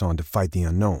counts on to fight the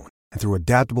unknown. And through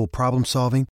adaptable problem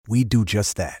solving, we do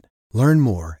just that. Learn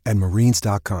more at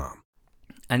Marines.com.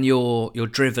 And your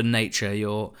driven nature,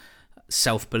 your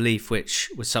self-belief,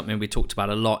 which was something we talked about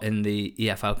a lot in the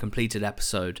EFL Completed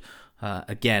episode,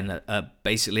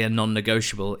 basically a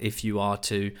non-negotiable if you are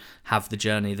to have the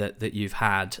journey that you've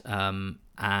had.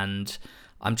 And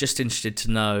I'm just interested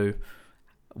to know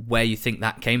where you think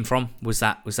that came from. Was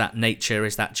that nature?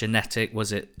 Is that genetic?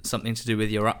 Was it something to do with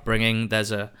your upbringing?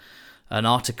 There's an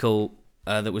article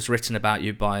that was written about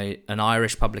you by an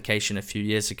Irish publication a few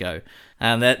years ago.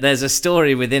 And there's a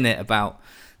story within it about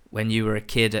when you were a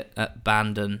kid at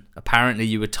Bandon. Apparently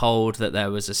you were told that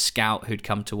there was a scout who'd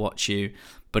come to watch you,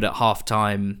 but at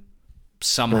half-time,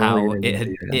 somehow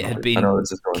it had been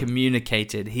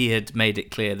communicated. He had made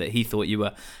it clear that he thought you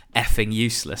were effing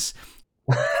useless.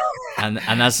 And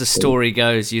as the story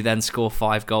goes, you then score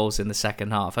 5 goals in the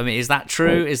second half. I mean, is that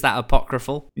true? Is that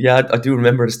apocryphal? Yeah, I do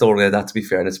remember the story of that, to be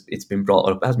fair, and it's been brought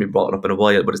up. It hasn't been brought up in a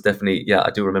while, but it's definitely, yeah,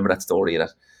 I do remember that story, that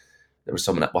there was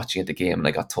someone watching at the game and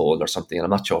I got told or something, and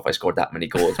I'm not sure if I scored that many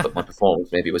goals, but my performance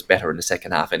maybe was better in the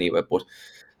second half anyway. But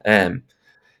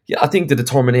Yeah, I think the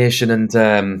determination and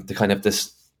the kind of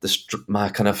my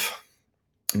kind of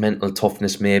mental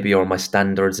toughness maybe, or my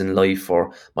standards in life,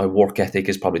 or my work ethic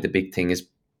is probably the big thing. Is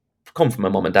come from my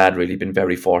mum and dad. Really been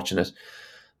very fortunate.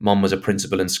 Mum was a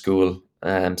principal in school,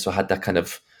 so I had that kind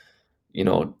of,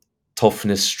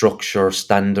 toughness, structure,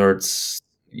 standards,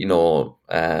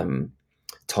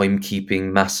 timekeeping,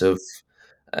 massive,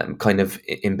 kind of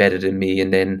embedded in me.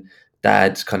 And then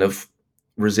dad, kind of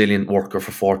resilient worker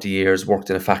for 40 years,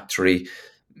 worked in a factory,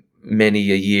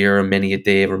 many a year, many a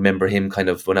day. Remember him kind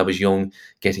of when I was young,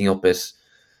 getting up at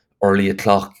early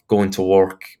o'clock, going to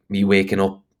work, me waking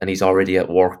up and he's already at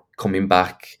work, coming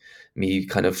back, me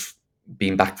kind of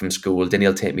being back from school. Then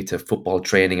he'll take me to football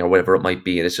training or whatever it might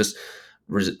be. And it's just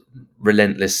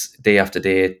relentless, day after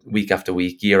day, week after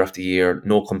week, year after year,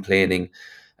 no complaining.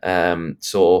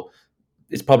 So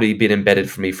it's probably been embedded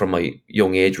for me from my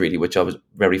young age, really, which I was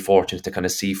very fortunate to kind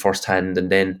of see firsthand. And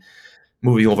then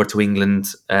moving over to England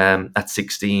at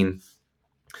 16,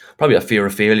 probably a fear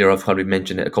of failure. I've probably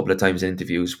mentioned it a couple of times in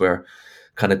interviews, where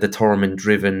kind of determined,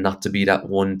 driven, not to be that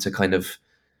one to kind of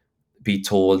be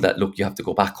told that, look, you have to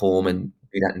go back home and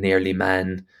be that nearly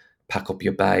man, pack up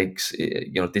your bags,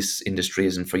 this industry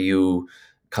isn't for you,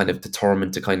 kind of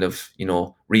determined to kind of,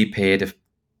 repay the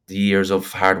years of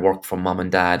hard work from mom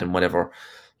and dad and whatever,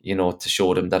 to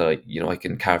show them that I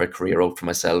can carve a career out for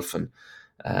myself. And,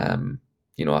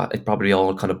 it probably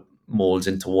all kind of molds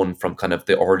into one, from kind of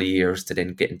the early years to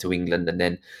then getting to England, and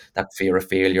then that fear of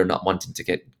failure, not wanting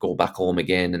to go back home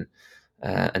again,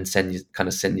 and send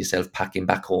yourself packing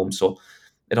back home. So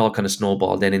it all kind of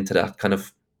snowballed then into that kind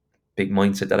of big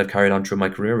mindset that I've carried on through my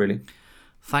career, really.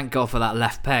 Thank God for that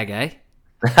left peg, eh?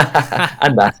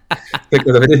 And that,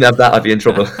 because if I didn't have that, I'd be in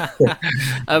trouble.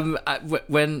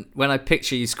 When I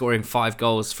picture you scoring 5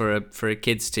 goals for a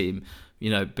kids team,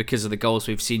 because of the goals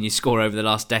we've seen you score over the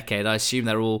last decade, I assume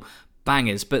they're all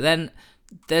bangers. But then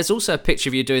there's also a picture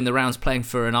of you doing the rounds playing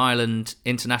for an Ireland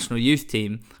international youth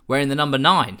team wearing the number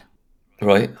 9.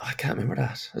 Right, I can't remember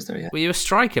that. Was there yet? Were you a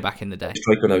striker back in the day?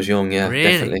 Striker when I was young, yeah, really?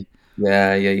 Definitely.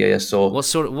 Yeah. So,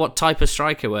 what type of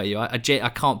striker were you? I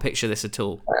can't picture this at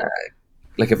all.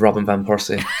 Like if Robin van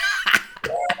Persie,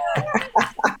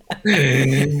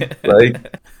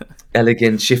 like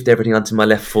elegant, shift everything onto my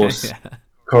left foot, yeah.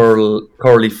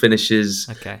 curly finishes,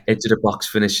 okay. Edge of the box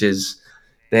finishes.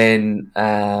 Then,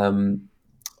 kind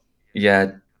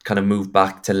of moved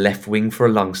back to left wing for a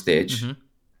long stage.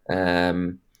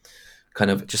 Mm-hmm. Kind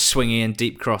of just swinging in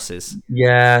deep crosses.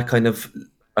 Yeah, kind of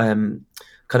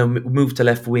moved to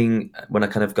left wing when I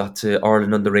kind of got to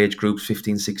Ireland underage groups,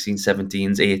 15, 16,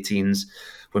 17s, 18s,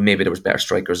 when maybe there was better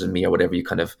strikers than me or whatever. You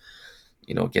kind of,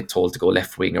 get told to go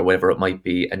left wing or whatever it might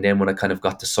be. And then when I kind of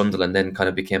got to Sunderland, then kind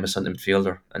of became a centre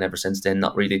midfielder. And ever since then,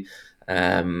 not really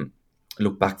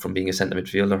looked back from being a centre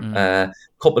midfielder.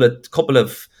 Couple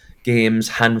of games,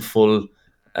 handful,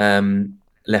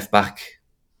 left back.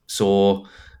 So,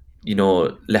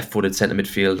 left-footed centre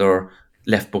midfielder,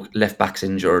 left back's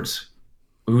injured.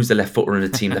 Who's the left footer in the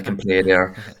team that can play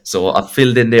there? So I've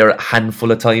filled in there a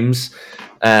handful of times.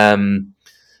 Mick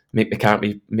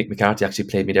McCarthy actually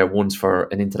played me there once for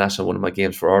an international, one of my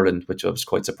games for Ireland, which I was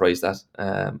quite surprised at.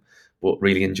 But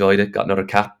really enjoyed it. Got another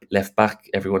cap, left back.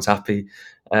 Everyone's happy.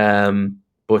 Yes,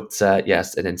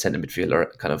 and then centre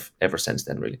midfielder kind of ever since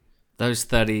then, really. Those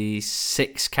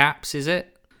 36 caps, is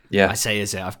it? Yeah. I say,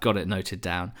 is it? I've got it noted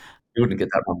down. You wouldn't get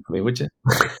that wrong for me, would you?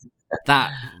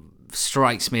 That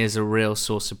strikes me as a real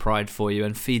source of pride for you,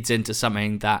 and feeds into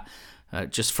something that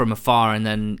just from afar, and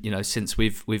then since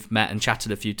we've met and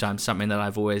chatted a few times, something that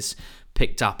I've always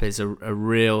picked up is a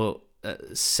real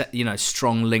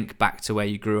strong link back to where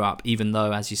you grew up, even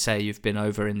though, as you say, you've been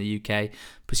over in the UK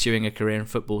pursuing a career in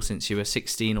football since you were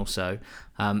 16 or so.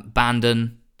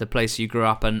 Bandon, the place you grew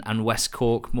up, and West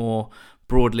Cork more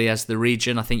broadly as the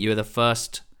region. I think you were the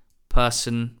first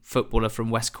person footballer from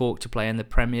West Cork to play in the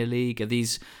Premier League. Are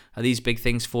these big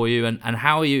things for you? And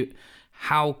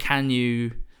how can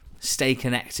you stay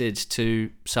connected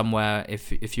to somewhere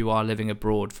if you are living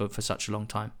abroad for such a long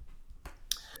time?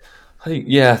 I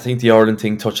think the Ireland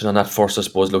thing, touching on that first, I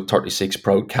suppose, 36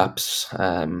 proud caps,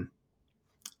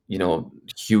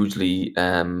 hugely,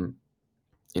 proud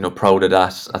of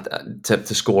that.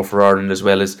 To score for Ireland as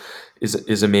well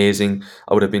is amazing.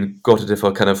 I would have been gutted if I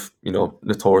kind of,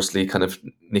 notoriously kind of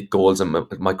nicked goals in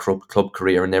my club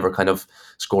career and never kind of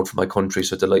scored for my country.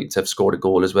 So delighted to have scored a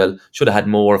goal as well. Should have had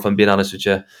more, if I'm being honest with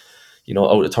you.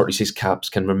 Out of 36 caps,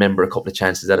 can remember a couple of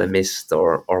chances that I missed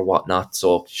or whatnot.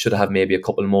 So should have maybe a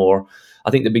couple more.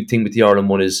 I think the big thing with the Ireland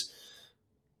one is,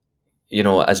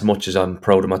 as much as I'm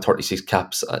proud of my 36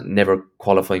 caps, never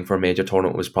qualifying for a major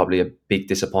tournament was probably a big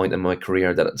disappointment in my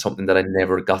career. That it's something that I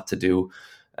never got to do.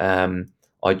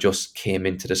 I just came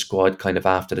into the squad kind of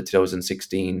after the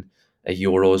 2016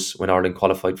 Euros when Ireland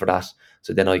qualified for that.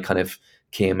 So then I kind of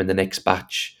came in the next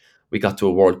batch. We got to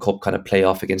a World Cup kind of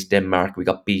playoff against Denmark. We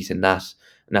got beat in that,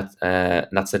 and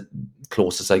that's the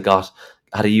closest I got.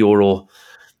 Had a Euro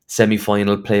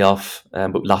semi-final playoff,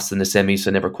 but lost in the semi, so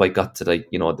never quite got to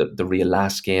the real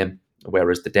last game.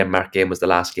 Whereas the Denmark game was the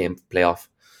last game playoff.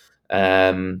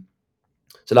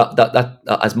 So that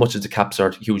as much as the Caps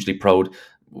are hugely proud,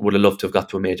 would have loved to have got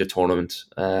to a major tournament.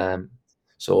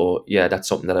 So yeah, that's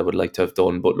something that I would like to have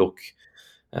done. But look,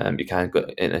 you can't go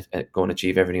and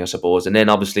achieve everything, I suppose. And then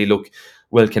obviously, look,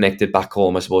 well connected back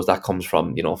home. I suppose that comes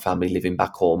from family living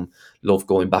back home. Love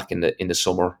going back in the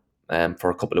summer. For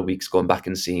a couple of weeks, going back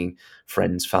and seeing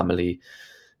friends, family,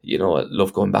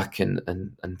 love going back and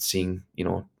seeing,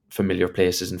 familiar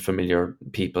places and familiar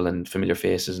people and familiar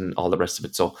faces and all the rest of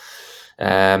it. So,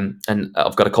 and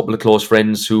I've got a couple of close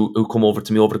friends who come over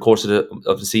to me over the course of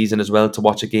the season as well to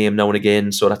watch a game now and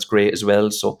again. So that's great as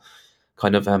well. So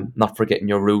kind of not forgetting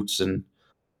your roots and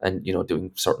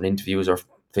doing certain interviews or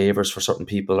favors for certain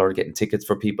people or getting tickets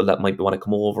for people that might want to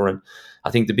come over. And I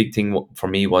think the big thing for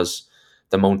me was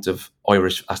the amount of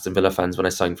Irish Aston Villa fans when I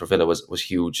signed for Villa was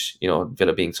huge.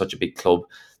 Villa being such a big club,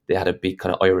 they had a big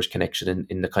kind of Irish connection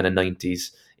in the kind of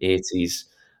 90s, 80s,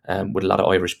 with a lot of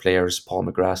Irish players, Paul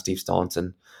McGrath, Steve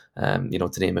Staunton,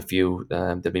 to name a few.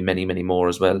 There'll be many, many more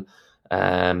as well.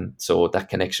 So that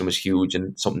connection was huge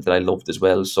and something that I loved as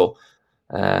well. So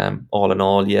all in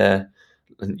all, yeah,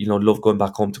 love going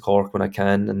back home to Cork when I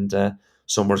can, and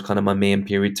summer's kind of my main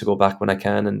period to go back when I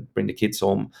can and bring the kids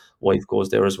home. Wife goes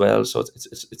there as well, so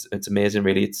it's amazing.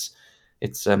 Really,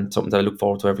 it's something that I look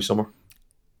forward to every summer.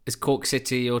 Is Cork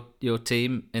City your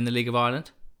team in the League of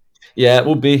Ireland? Yeah, it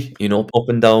would be. Up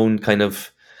and down kind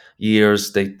of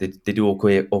years. They do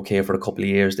okay for a couple of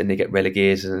years, then they get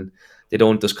relegated, and they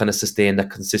don't just kind of sustain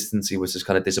that consistency, which is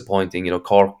kind of disappointing.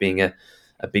 Cork being a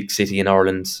big city in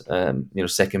Ireland,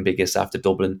 second biggest after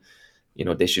Dublin.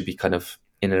 They should be kind of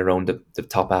in and around the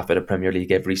top half of the Premier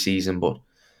League every season, but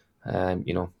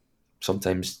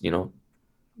sometimes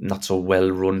not so well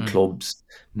run clubs,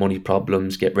 money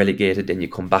problems, get relegated, then you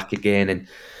come back again and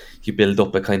you build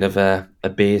up a kind of a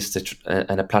base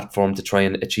and a platform to try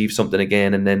and achieve something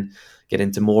again, and then get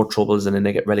into more troubles and then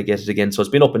they get relegated again. So it's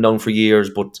been up and down for years,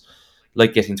 but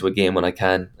like getting to a game when I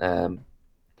can.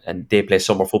 And they play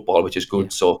summer football, which is good. Yeah.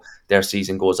 So their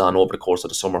season goes on over the course of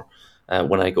the summer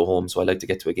when I go home. So I like to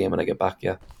get to a game when I get back.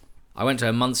 Yeah. I went to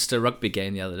a Munster rugby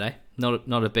game the other day.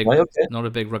 Not a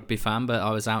big rugby fan, but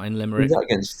I was out in Limerick. Who's that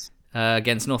against?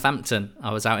 Against Northampton.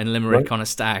 I was out in Limerick on a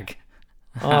stag.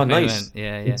 Oh, nice.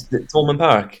 Yeah. It's Thomond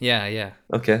Park. Yeah.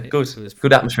 Okay, good.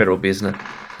 Good atmosphere rugby, isn't it?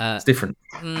 It's different.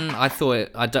 I thought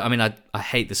I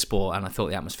hate the sport, and I thought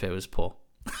the atmosphere was poor.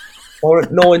 Or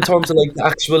no, in terms of like the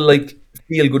actual like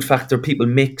feel good factor, people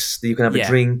mix. You can have a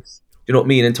drink. Do you know what I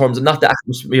mean? In terms of not the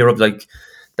atmosphere of like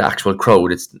the actual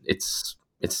crowd, it's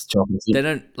chocolate. They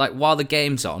don't like while the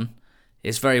game's on.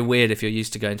 It's very weird if you're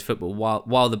used to going to football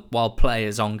while play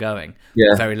is ongoing.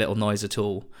 Yeah, very little noise at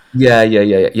all. Yeah.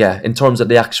 In terms of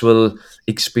the actual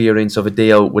experience of a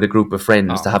day out with a group of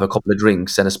friends to have a couple of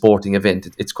drinks and a sporting event,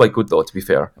 it's quite good though. To be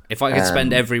fair, if I could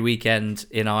spend every weekend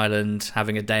in Ireland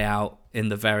having a day out in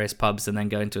the various pubs and then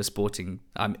going to a sporting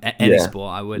any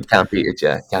sport, I would. You can't beat it.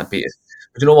 Yeah, can't beat it.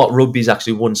 But you know what? Rugby's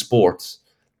actually one sport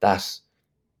that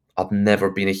I've never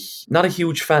been not a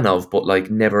huge fan of, but like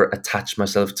never attached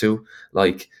myself to,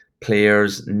 like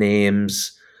players,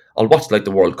 names. I'll watch like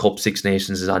the World Cup, Six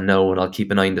Nations is on now, and I'll keep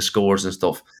an eye on the scores and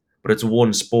stuff. But it's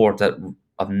one sport that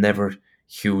I've never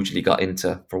hugely got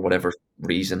into for whatever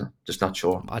reason. Just not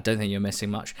sure. I don't think you're missing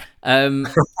much.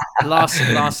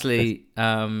 Lastly,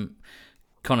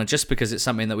 Conor, just because it's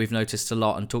something that we've noticed a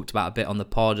lot and talked about a bit on the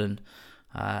pod, and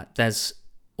there's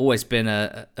always been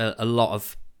a lot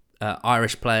of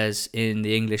Irish players in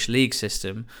the English league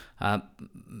system.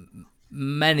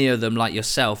 Many of them, like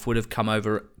yourself, would have come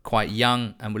over quite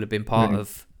young and would have been part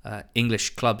of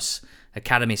English clubs'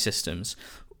 academy systems.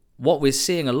 What we're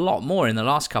seeing a lot more in the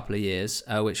last couple of years,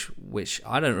 which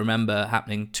I don't remember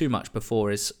happening too much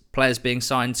before, is players being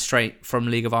signed straight from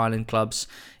League of Ireland clubs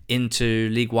into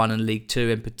League One and League Two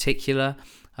in particular.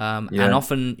 And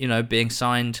often, being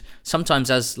signed sometimes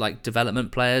as like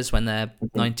development players when they're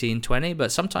 19, 20,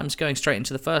 but sometimes going straight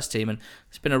into the first team. And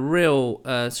it's been a real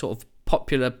sort of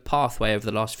popular pathway over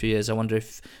the last few years. I wonder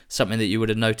if something that you would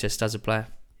have noticed as a player.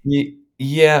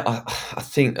 Yeah, I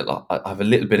think I have a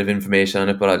little bit of information on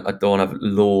it, but I don't have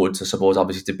loads. I suppose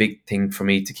obviously it's a big thing for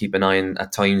me to keep an eye on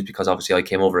at times because obviously I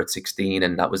came over at 16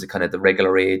 and that was the kind of the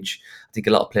regular age. I think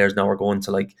a lot of players now are going to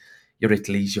like your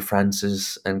Italy's, your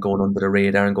France's, and going under the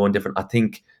radar and going different. I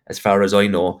think, as far as I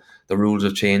know, the rules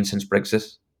have changed since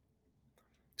Brexit.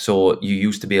 So you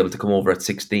used to be able to come over at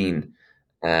 16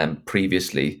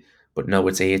 previously, but now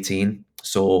it's 18.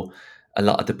 So a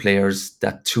lot of the players,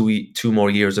 that two more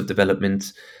years of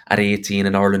development at 18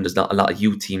 in Ireland, there's not a lot of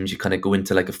youth teams. You kind of go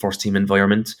into like a first team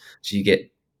environment. So you get,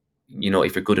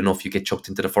 if you're good enough, you get chucked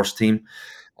into the first team.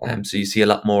 So you see a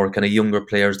lot more kind of younger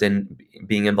players then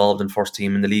being involved in first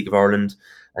team in the League of Ireland.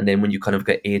 And then when you kind of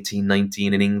get 18,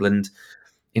 19 in England,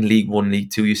 in League One,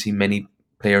 League Two, you see many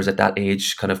players at that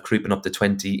age kind of creeping up to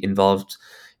 20 involved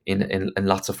in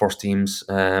lots of first teams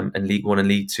in League One and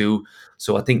League Two.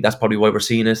 So I think that's probably why we're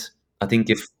seeing it. I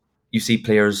think if you see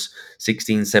players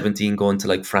 16, 17 going to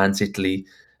like France, Italy,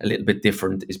 a little bit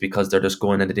different is because they're just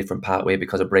going in a different pathway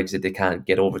because of Brexit. They can't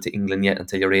get over to England yet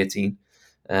until you're 18.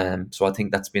 So I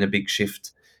think that's been a big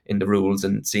shift in the rules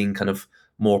and seeing kind of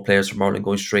more players from Ireland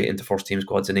going straight into first team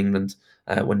squads in England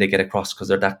when they get across because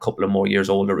they're that couple of more years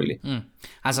older, really.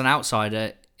 As an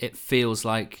outsider, it feels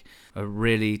like a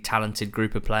really talented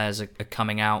group of players are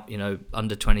coming out,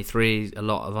 under 23, a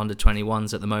lot of under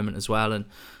 21s at the moment as well. And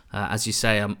as you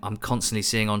say, I'm constantly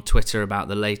seeing on Twitter about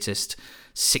the latest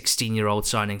 16-year-old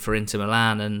signing for Inter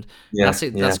Milan. And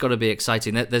that's got to be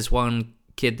exciting. There's one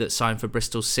kid that signed for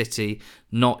Bristol City,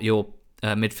 not your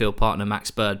midfield partner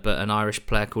Max Bird, but an Irish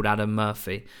player called Adam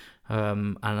Murphy.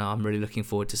 And I'm really looking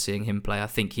forward to seeing him play. I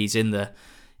think he's in the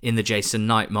Jason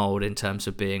Knight mould in terms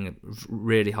of being a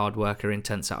really hard worker,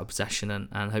 intense out of possession,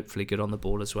 and hopefully good on the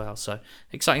ball as well. So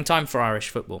exciting time for Irish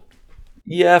football.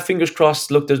 Yeah, fingers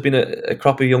crossed. Look, there's been a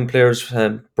crop of young players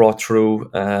brought through.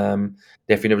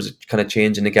 Definitely there was a kind of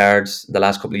change in the guards the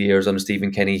last couple of years under Stephen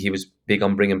Kenny. He was big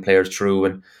on bringing players through,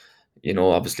 and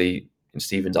obviously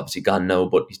Stephen's obviously gone now,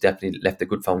 but he's definitely left a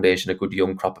good foundation, a good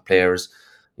young crop of players.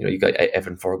 You got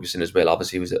Evan Ferguson as well.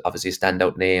 Obviously, he was obviously a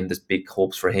standout name. There's big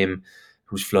hopes for him,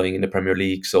 who's flying in the Premier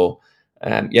League. So,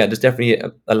 there's definitely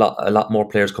a lot more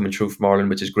players coming through from Ireland,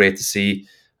 which is great to see.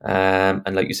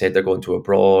 And like you said, they're going to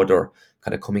abroad or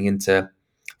kind of coming into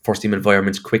first team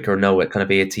environments quicker now at kind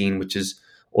of 18, which is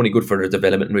only good for their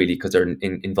development really because they're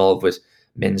involved with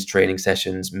men's training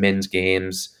sessions, men's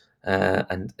games,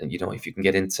 and if you can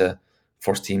get into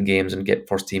first team games and get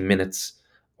first team minutes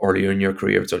earlier in your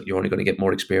career, so you're only going to get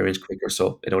more experience quicker.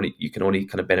 So you can only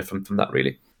kind of benefit from that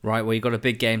really. Right, well, you've got a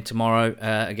big game tomorrow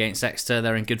against Exeter.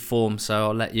 They're in good form, so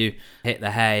I'll let you hit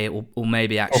the hay, or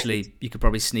maybe actually you could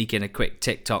probably sneak in a quick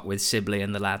TikTok with Sibley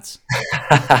and the lads.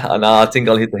 No, I think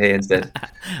I'll hit the hay instead.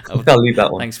 I'll leave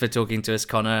that one. Thanks for talking to us,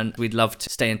 Conor, and we'd love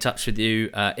to stay in touch with you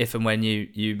if and when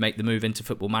you make the move into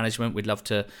football management. We'd love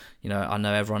to, I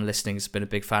know everyone listening has been a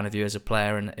big fan of you as a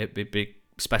player, and it'd be a big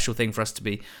special thing for us to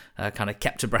be kind of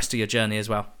kept abreast of your journey as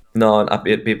well. No,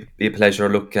 it'd be a pleasure.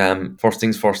 Look, first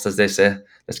things first, as they say.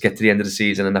 Let's get to the end of the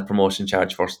season and that promotion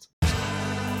charge first.